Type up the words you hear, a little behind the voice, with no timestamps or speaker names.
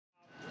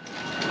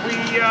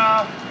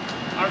are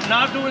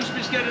not doing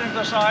speed skating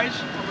exercise.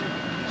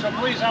 So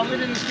please, I'm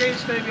leading the skate,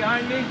 stay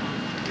behind me.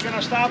 You're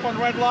gonna stop on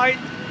red light,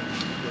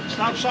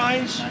 stop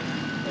signs.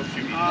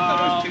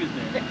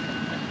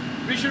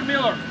 Richard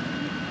Miller.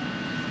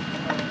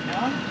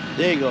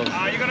 There you go.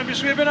 You're gonna be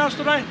sweeping us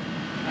tonight?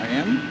 I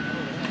am.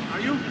 Are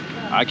you?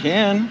 I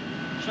can.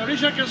 So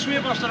Richard can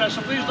sweep us today,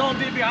 so please don't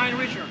be behind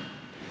Richard.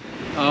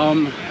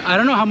 I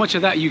don't know how much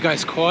of that you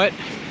guys caught,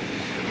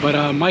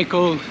 but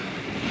Michael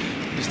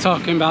was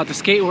talking about the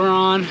skate we're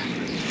on.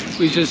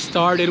 We just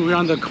started. We're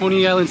on the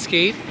Coney Island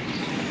skate.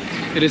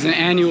 It is an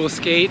annual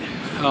skate.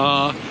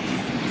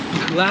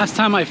 Last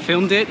time I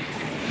filmed it,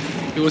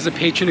 it was a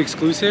patron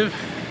exclusive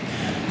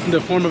in the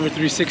form of a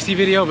 360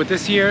 video, but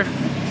this year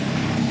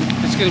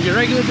it's gonna be a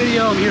regular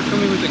video. I'm here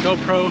filming with the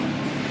GoPro,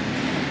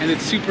 and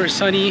it's super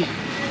sunny.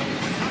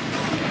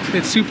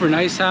 It's super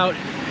nice out,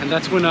 and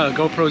that's when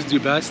GoPros do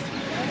best.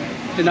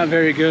 They're not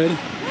very good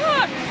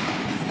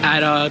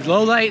at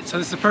low light, so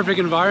this is a perfect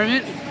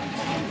environment.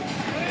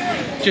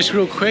 Just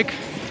real quick,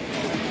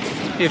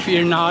 if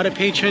you're not a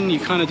patron, you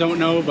kind of don't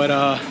know, but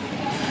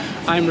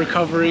I'm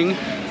recovering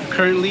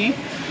currently.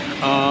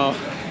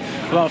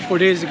 About 4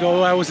 days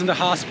ago, I was in the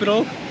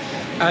hospital.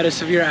 I had a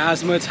severe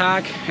asthma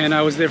attack, and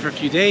I was there for a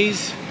few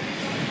days.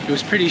 It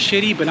was pretty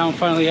shitty, but now I'm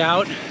finally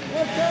out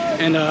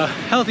and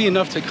healthy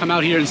enough to come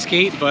out here and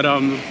skate, but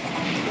I'm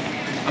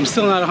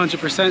still not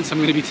 100%, so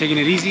I'm gonna be taking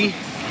it easy.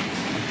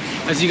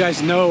 As you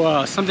guys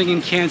know, something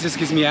in Kansas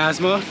gives me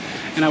asthma,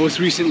 and I was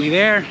recently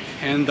there,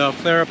 and the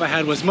flare-up I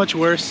had was much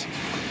worse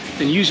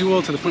than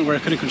usual, to the point where I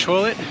couldn't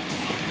control it.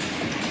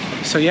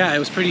 So yeah, it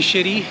was pretty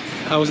shitty.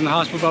 I was in the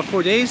hospital about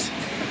 4 days,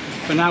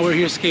 but now we're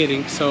here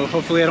skating, so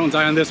hopefully I don't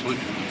die on this one.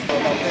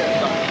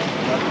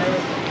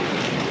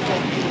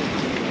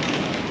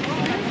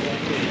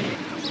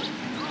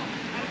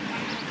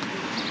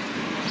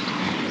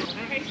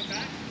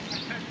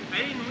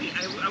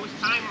 I was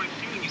tying my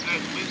shoe and you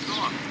guys whizzed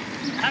off.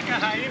 Heck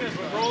of hyenas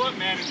would roll up,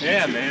 man.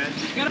 Yeah, man.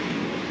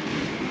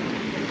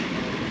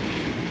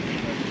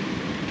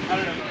 I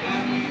don't know.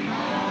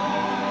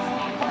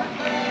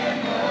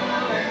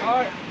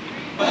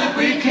 But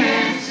we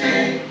can't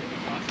say.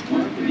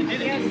 I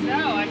guess so.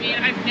 I mean,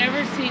 I've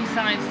never seen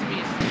signs to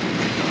be.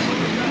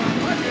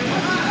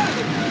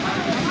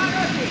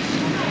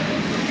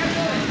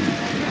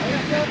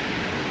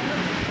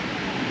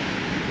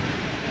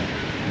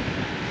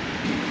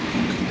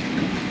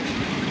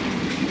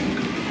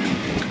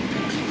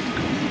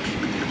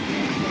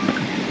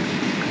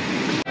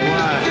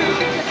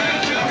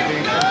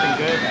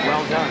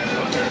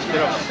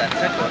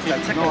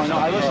 No,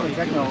 I listen to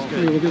techno.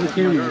 Hey, look at the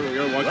camera.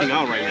 You're working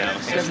out right now.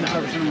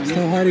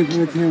 Still hiding from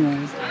the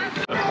cameras.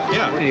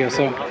 Yeah. Anyway,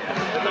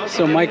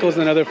 so Michael's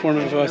another form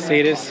of a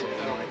sadist,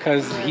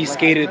 because he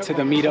skated to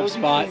the meetup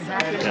spot.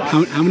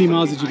 Yes. How many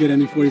miles did you get in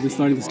before you even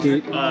started to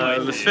skate? It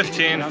was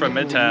 15 from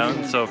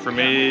Midtown, so for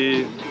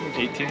me,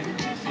 18.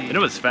 And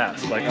it was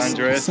fast, like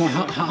Andres. So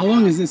how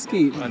long is this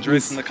skate?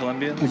 Andres and the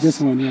Colombians. Like this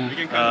one, yeah.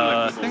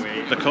 I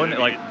think the Coney,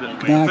 like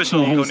the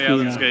official Coney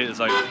Island skate is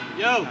like,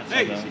 yo,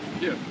 hey.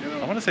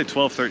 I want to say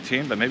 12,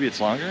 13, but maybe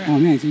it's longer. Oh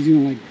man, so you're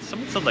doing like...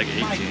 Someone said like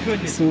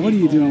 18. So what are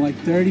you doing, like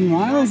 30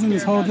 miles in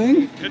this whole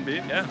thing? Could be,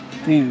 yeah.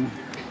 Damn.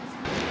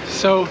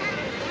 So,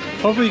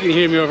 hopefully you can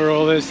hear me over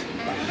all this.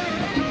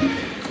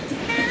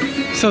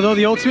 So though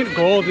the ultimate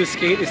goal of this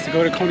skate is to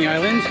go to Coney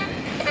Island,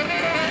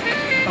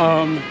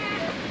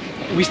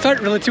 we start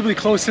relatively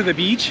close to the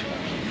beach.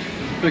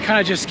 We kind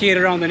of just skate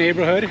around the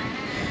neighborhood.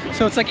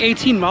 So it's like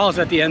 18 miles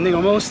at the ending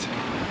almost.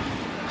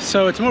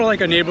 So it's more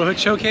like a neighborhood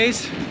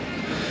showcase.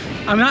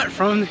 I'm not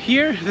from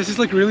here. This is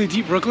like really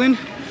deep Brooklyn,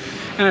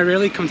 and I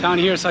rarely come down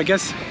here, so I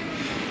guess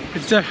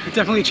it's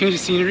definitely a change of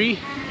scenery.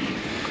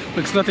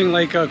 Looks nothing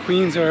like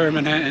Queens or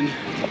Manhattan.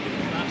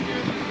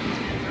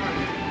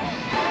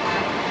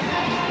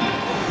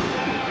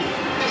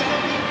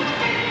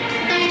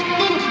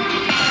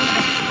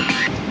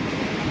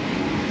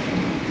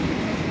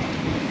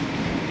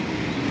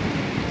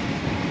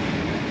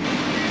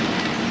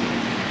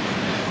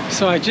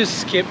 So I just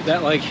skipped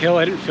that like hill.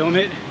 I didn't film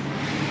it,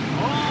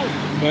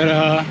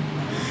 but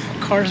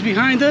cars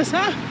behind us,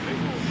 huh?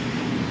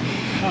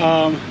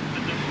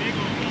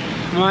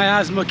 My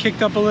asthma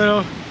kicked up a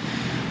little.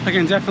 I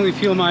can definitely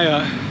feel my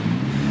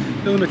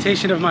the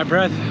limitation of my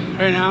breath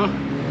right now.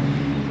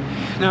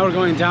 Now we're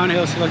going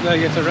downhill, so like I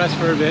get to rest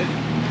for a bit.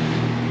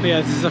 But yeah,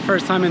 this is the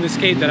first time in the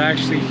skate that I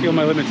actually feel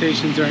my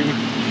limitations due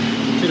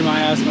to my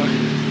asthma.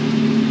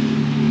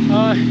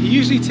 It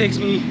usually takes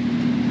me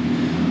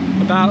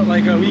about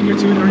like a week or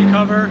two to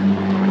recover.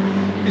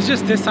 It's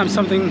just this time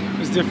something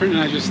was different,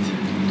 and I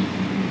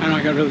don't know,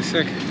 I got really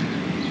sick.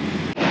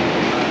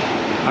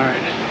 All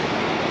right.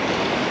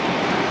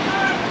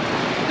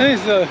 I think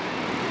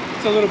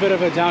it's a little bit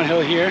of a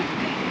downhill here.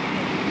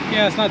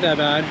 Yeah, it's not that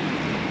bad.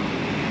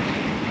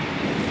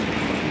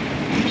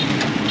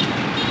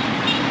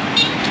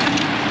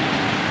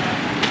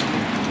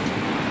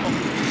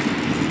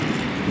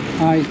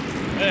 Hi.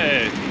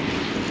 Hey,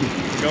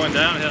 going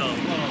downhill.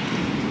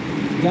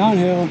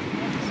 Downhill.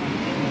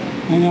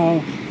 I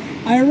know.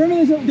 I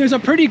remember there's a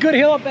pretty good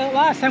hill up that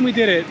last time we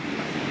did it.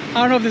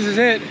 I don't know if this is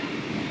it.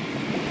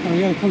 Oh,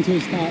 we gotta come to a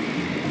stop.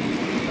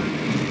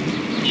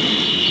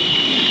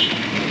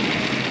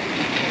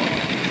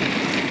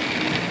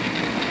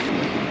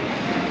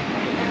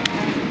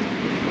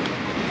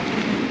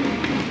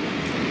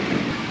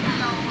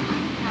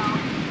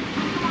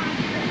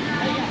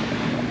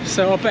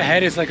 So up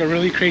ahead is like a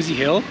really crazy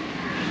hill.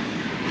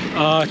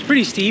 It's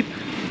pretty steep.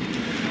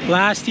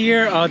 Last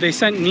year they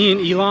sent me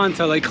and Elon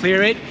to like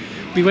clear it.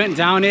 We went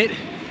down it,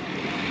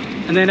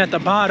 and then at the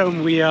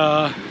bottom we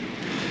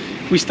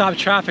stopped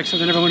traffic so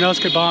that everyone else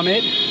could bomb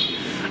it.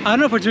 I don't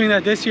know if we're doing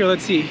that this year.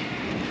 Let's see.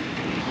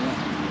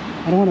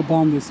 I don't want to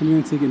bomb this. I'm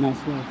gonna take it now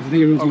slow because I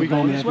think everyone's gonna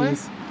bomb it after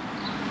this.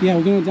 Yeah,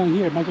 we're going down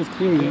here. Michael's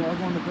clearing it. We're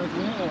going the correct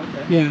way? Oh,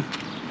 okay. Yeah.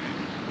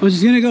 I'm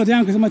just gonna go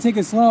down because I'm gonna take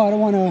it slow. I don't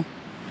want to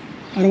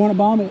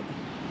bomb it.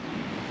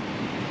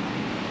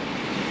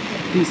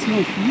 Do you see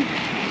my feet?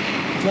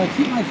 Do I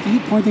keep my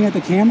feet pointing at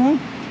the camera?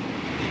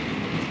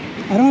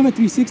 I don't have a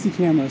 360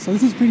 camera, so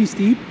this is pretty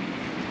steep.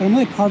 But I'm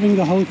like carving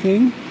the whole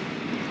thing.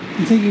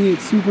 I'm taking it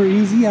super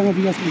easy. I don't know if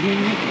you guys can hear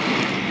me.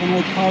 I'm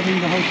like carving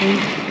the whole thing.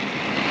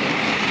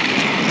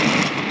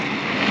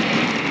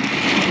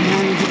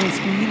 Manageable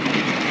speed.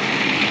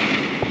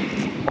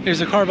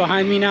 There's a car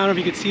behind me now. I don't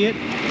know if you can see it.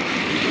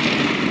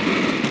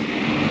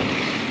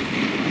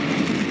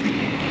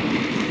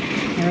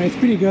 All right, it's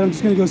pretty good. I'm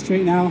just gonna go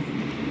straight now.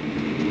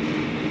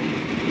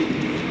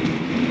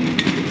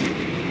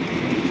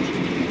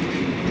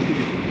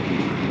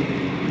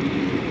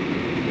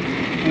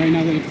 All right,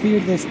 now that I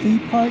cleared the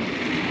steep part,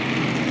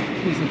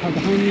 there's a car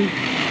behind me.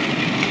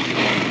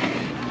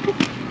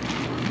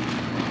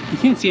 You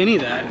can't see any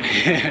of that.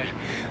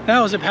 That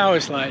was a power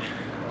slide.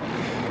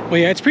 Well,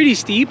 yeah, it's pretty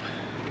steep.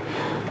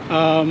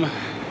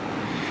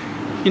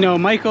 You know,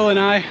 Michael and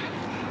I'm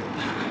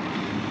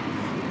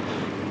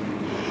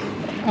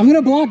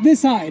gonna block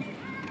this side.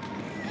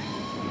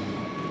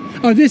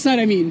 Oh, this side,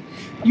 I mean.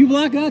 You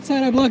block that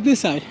side, I block this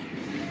side.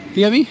 You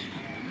get me?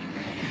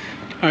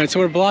 All right, so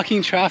we're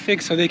blocking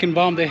traffic so they can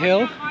bomb the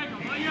hill.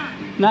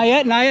 Not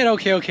yet, not yet,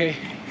 okay, okay.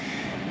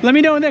 Let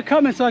me know when they're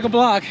coming so I can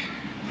block.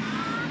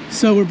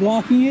 So we're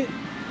blocking it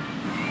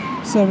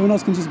so everyone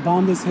else can just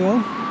bomb this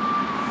hill.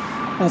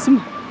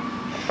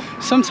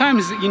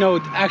 Sometimes, you know,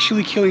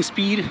 actually killing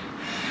speed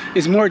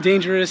is more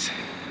dangerous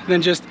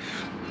than just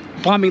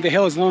bombing the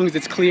hill as long as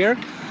it's clear.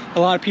 A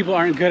lot of people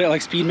aren't good at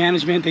like speed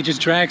management. They just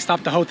drag,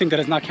 stop the whole thing. That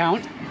does not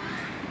count.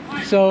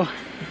 So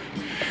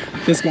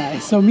this guy,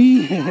 so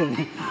me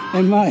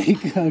and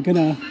Mike are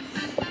gonna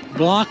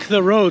block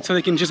the road so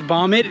they can just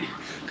bomb it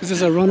because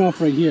there's a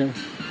runoff right here.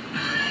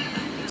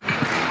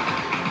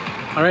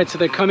 All right, so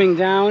they're coming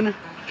down.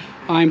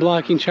 I'm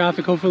blocking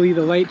traffic. Hopefully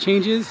the light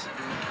changes.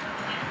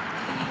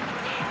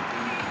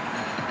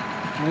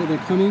 All right, they're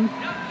coming.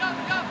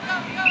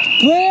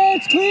 Clear,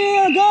 it's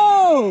clear,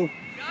 go!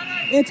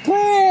 It's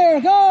clear,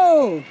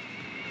 go!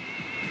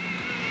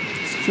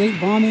 Straight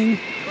bombing.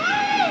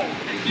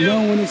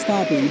 No one is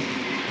stopping.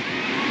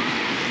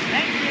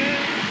 Thank you.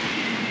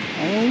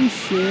 Oh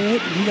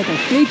shit, he got the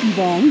fakey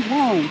bomb. Who's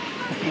wrong?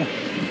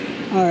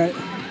 All right.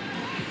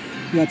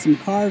 We got some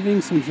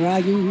carving, some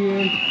dragging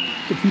here.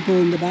 The people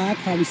in the back,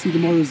 obviously the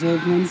more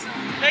reserved ones.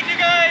 Thank you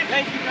guys.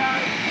 Thank you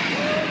guys.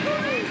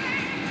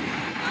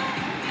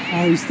 All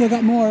right, we still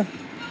got more.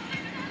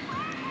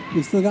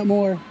 We still got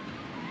more.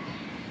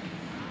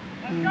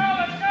 Let's go,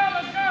 let's go,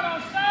 let's go,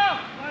 don't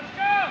stop. Let's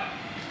go.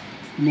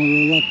 The more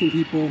reluctant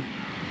people.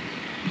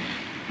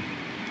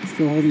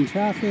 Still holding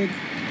traffic.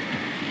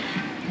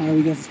 All right,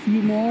 we got a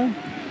few more.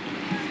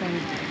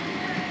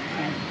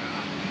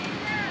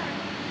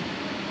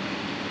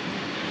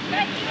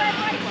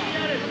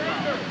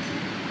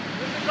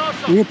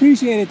 We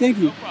appreciate it, thank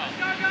you.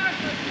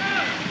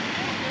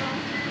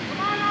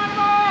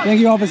 Thank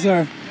you,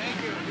 officer.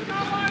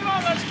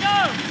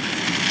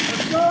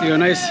 You know,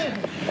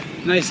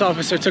 nice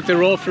officer took the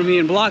role for me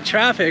and blocked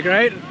traffic,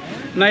 right?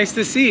 Nice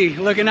to see,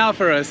 looking out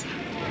for us.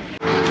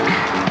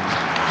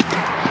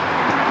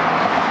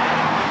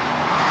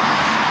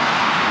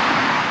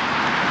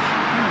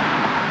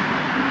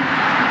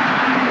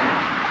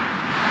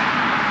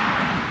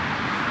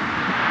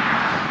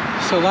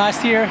 So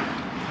last year,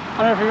 I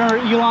don't know if you remember,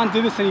 Elon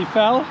did this and he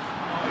fell. The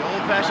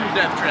old-fashioned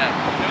death trap.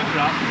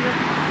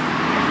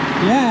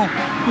 Yeah,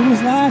 it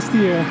was last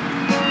year.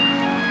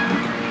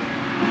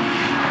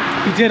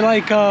 He did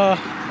like a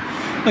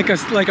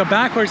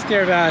backward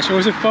stair bash, or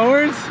was it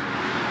forwards?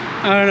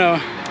 I don't know.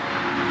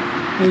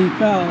 And he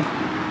fell.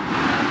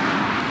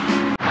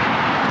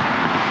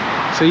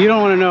 So you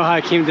don't want to know how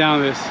I came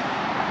down this.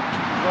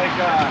 Like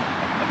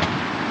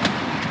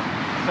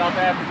South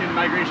African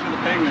migration of the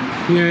penguins.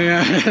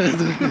 Yeah.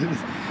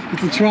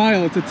 It's a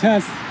trial, it's a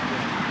test.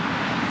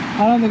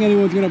 I don't think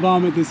anyone's gonna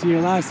bomb it this year.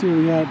 Last year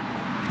we had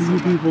a few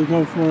people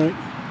go for it.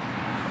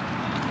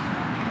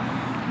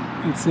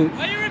 That's it.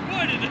 Are you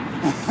recording it?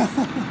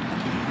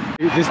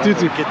 This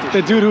dude's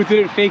the dude who did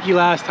it fakey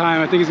last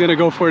time. I think he's gonna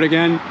go for it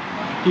again.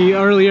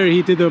 Earlier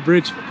he did the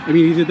bridge. I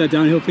mean, he did that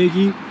downhill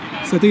fakey.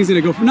 So I think he's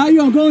gonna go for. Now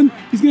I'm going.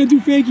 He's gonna do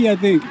fakey, I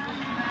think.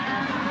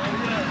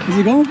 Is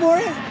he going for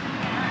it?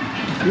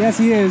 Yes,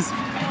 he is.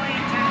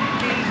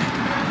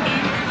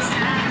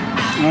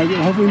 All right,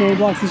 hopefully no one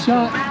blocks the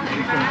shot.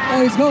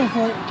 Oh, he's going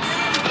for it.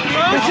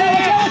 Watch out,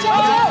 watch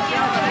out, watch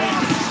out, watch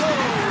out!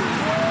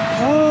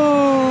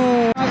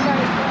 Oh!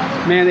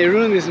 Man, they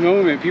ruined this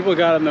moment. People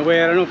got in the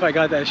way. I don't know if I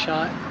got that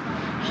shot.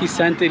 He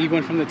sent it. He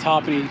went from the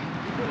top and he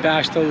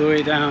bashed all the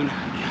way down.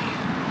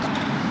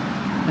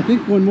 I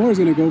think one more is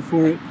going to go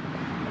for it.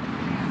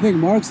 I think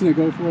Mark's going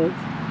to go for it.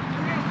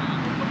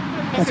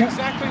 That's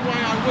exactly why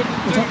I wouldn't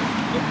do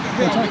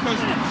the hill, because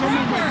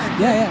someone might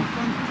Yeah.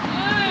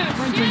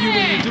 run to you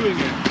when you're doing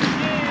it.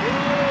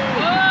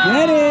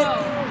 Get it!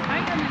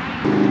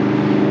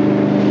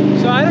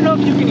 So I don't know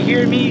if you can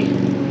hear me,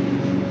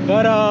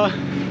 but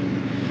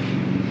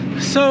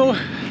so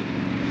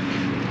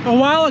a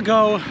while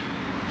ago,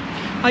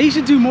 I used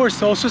to do more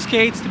social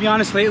skates, to be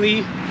honest. Lately,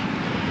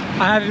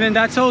 I haven't been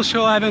that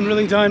social. I haven't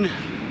really done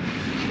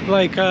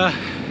like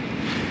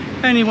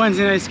any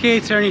Wednesday night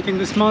skates or anything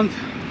this month.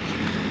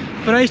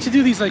 But I used to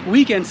do these like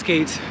weekend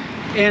skates,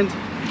 and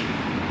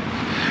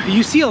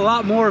you see a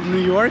lot more of New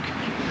York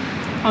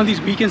on these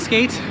weekend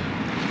skates.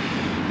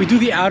 We do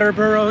the outer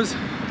boroughs,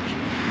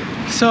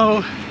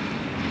 so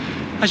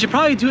I should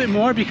probably do it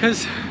more,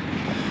 because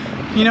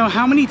you know,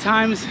 how many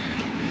times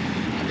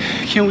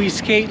can we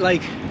skate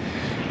like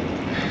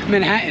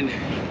Manhattan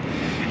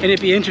and it'd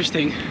be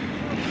interesting?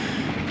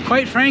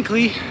 Quite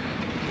frankly,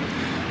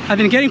 I've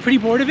been getting pretty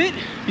bored of it,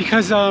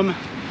 because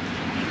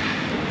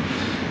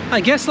I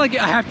guess like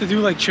I have to do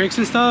like tricks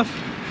and stuff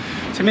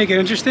to make it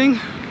interesting,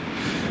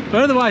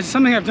 but otherwise it's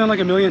something I've done like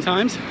a million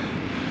times.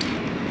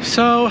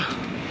 So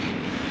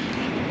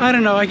I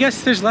don't know, I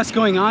guess there's less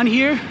going on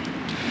here,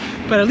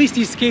 but at least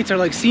these skates are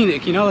like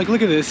scenic, you know, like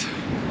look at this.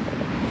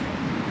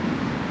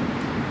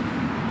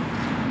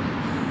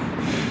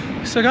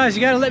 So guys,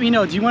 you gotta let me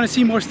know, do you want to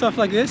see more stuff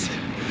like this?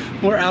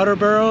 More outer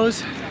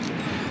boroughs?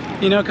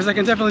 You know, because I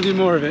can definitely do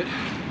more of it.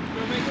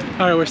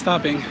 All right, we're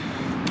stopping.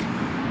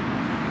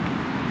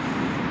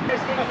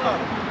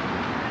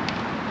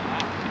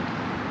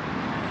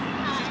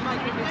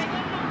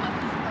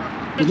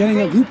 We're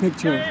getting a group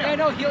picture. Yeah,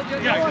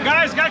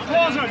 guys, get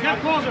closer, get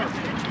closer.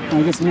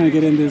 I guess I'm gonna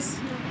get in this.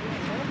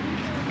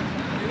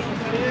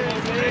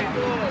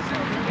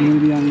 I'm gonna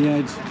be on the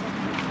edge.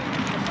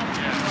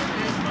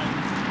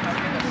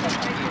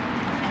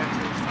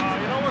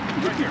 You know what?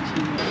 Right here.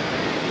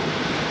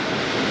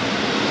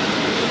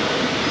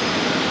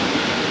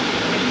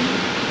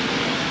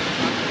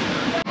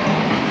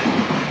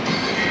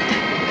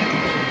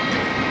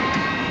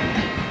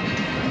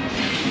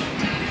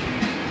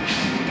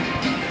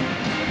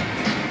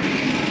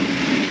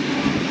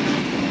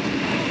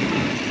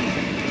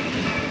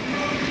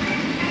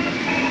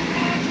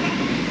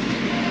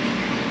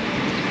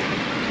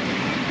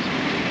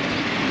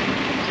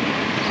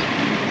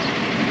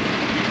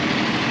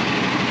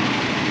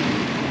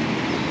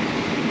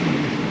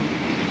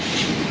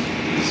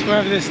 So we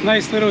have this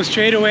nice little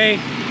straightaway.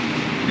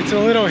 It's a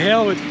little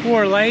hill with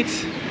 4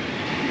 lights,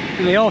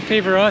 and they all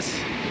favor us.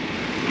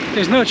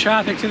 There's no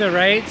traffic to the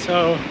right,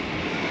 so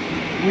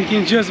we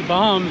can just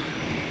bomb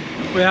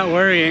without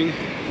worrying.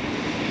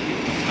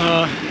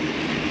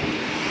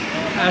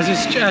 As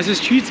the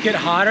streets get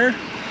hotter,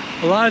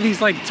 a lot of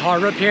these like tar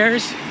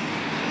repairs,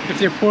 if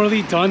they're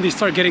poorly done, they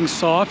start getting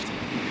soft,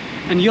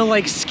 and you'll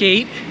like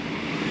skate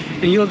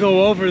and you'll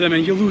go over them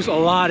and you'll lose a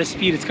lot of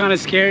speed. It's kind of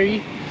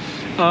scary.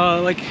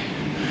 Like,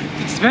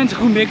 it depends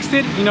who mixed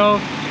it. You know,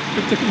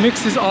 if the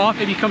mix is off,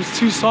 it becomes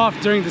too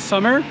soft during the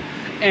summer,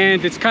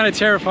 and it's kind of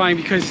terrifying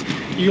because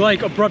you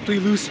like abruptly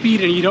lose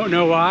speed and you don't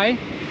know why.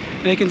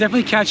 And they can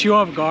definitely catch you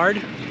off guard.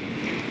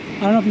 I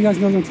don't know if you guys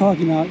know what I'm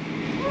talking about.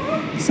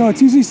 So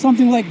it's usually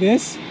something like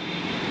this,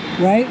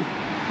 right?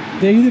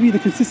 They either be the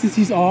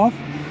consistency's off,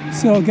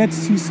 so it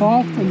gets too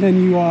soft, and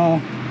then you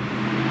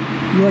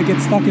like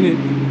get stuck in it.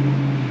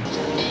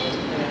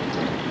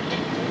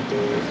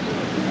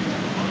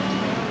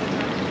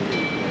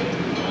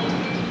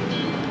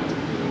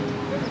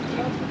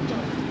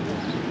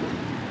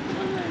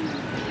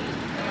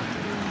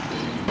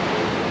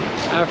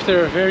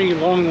 After a very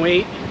long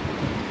wait,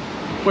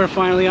 we're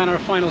finally on our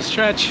final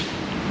stretch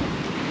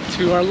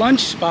to our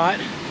lunch spot.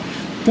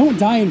 Don't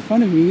die in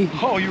front of me.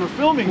 Oh, you were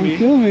filming me? I'm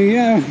filming,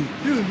 yeah.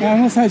 Dude, I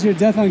almost had your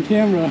death on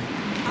camera.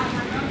 I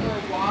remember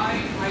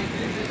why I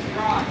did this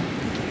ride.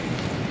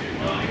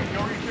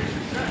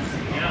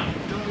 Yeah.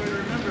 The only way to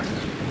remember.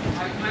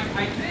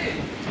 I did.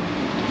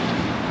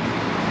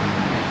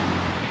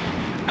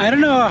 I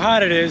don't know how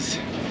hot it is,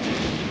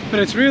 but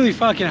it's really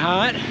fucking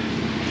hot.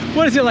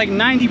 What is it, like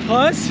 90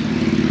 plus?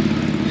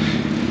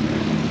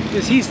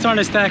 This heat's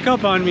starting to stack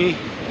up on me.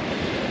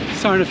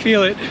 Starting to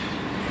feel it.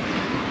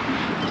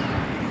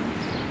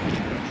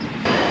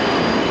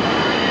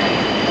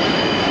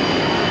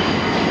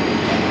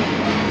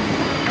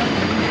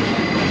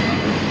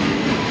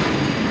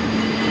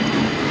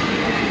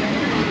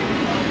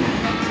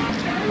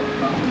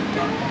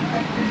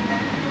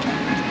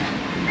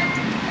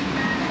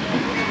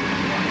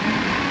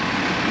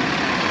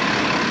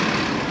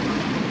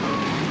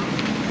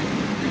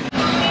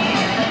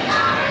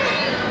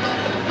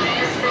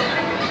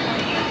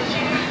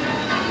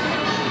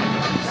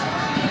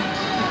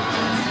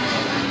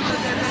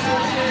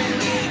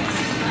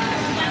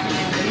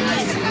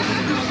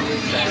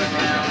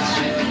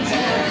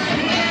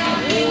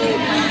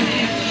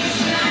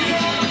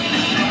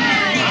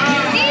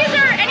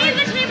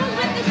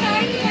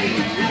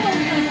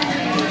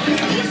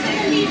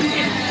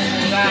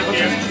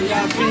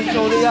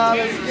 I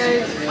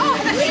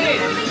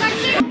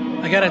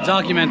gotta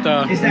document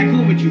the Is that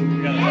cool with you?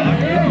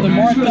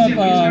 marked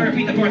up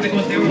Repeat the part that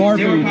goes there. bar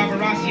There were food.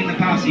 paparazzi in the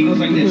posse. It goes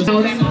like this.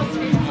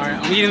 Alright,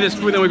 I'm eating this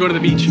food, then we go to the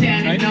beach.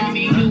 Right?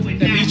 The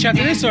beach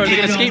after this, or are they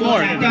gonna skate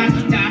more?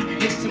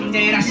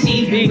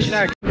 Beach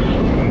next.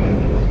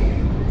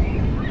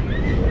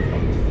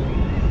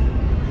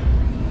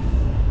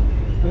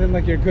 Within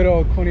like your good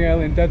old Coney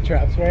Island death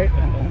traps, right?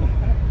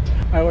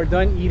 Alright, we're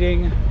done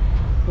eating.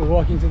 We're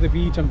walking to the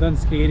beach. I'm done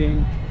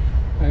skating.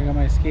 I got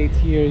my skates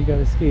here. You got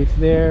the skates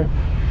there.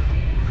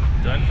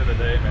 Done for the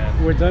day,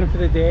 man. We're done for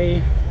the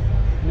day.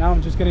 Now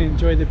I'm just gonna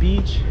enjoy the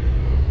beach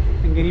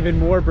and get even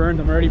more burned.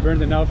 I'm already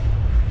burned enough.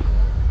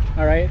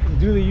 All right,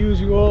 do the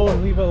usual.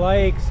 Leave a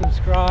like,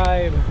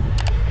 subscribe,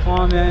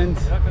 comment.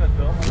 You're not gonna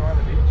film when we're on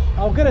the beach?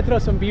 I'm gonna throw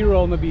some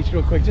B-roll on the beach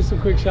real quick, just some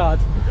quick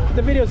shots.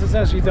 The video's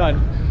essentially done.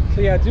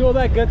 So yeah, do all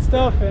that good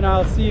stuff, and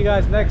I'll see you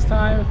guys next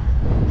time.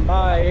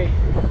 Bye.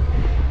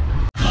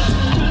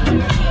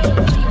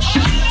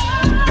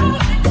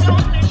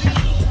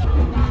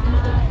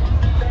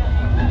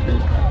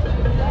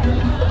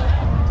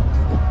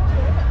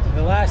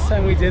 The last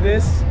time we did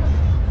this,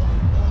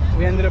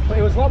 we ended up,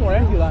 it was a lot more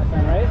empty last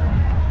time, right?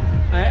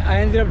 I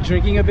ended up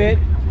drinking a bit,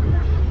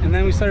 and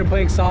then we started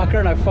playing soccer,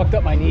 and I fucked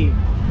up my knee.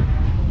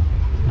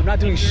 I'm not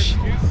doing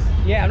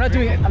yeah, I'm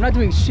not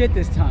doing shit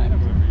this time.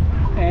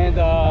 And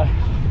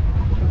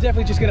I'm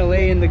definitely just gonna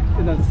lay in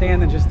the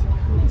sand and just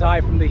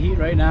die from the heat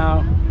right now,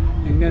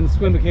 and then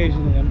swim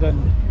occasionally. I'm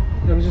done.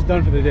 I'm just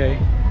done for the day.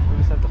 We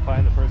just have to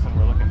find the person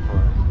we're looking for.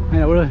 I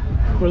know,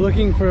 we're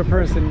looking for a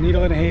person,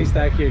 needle in a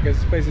haystack here, because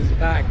this place is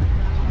packed.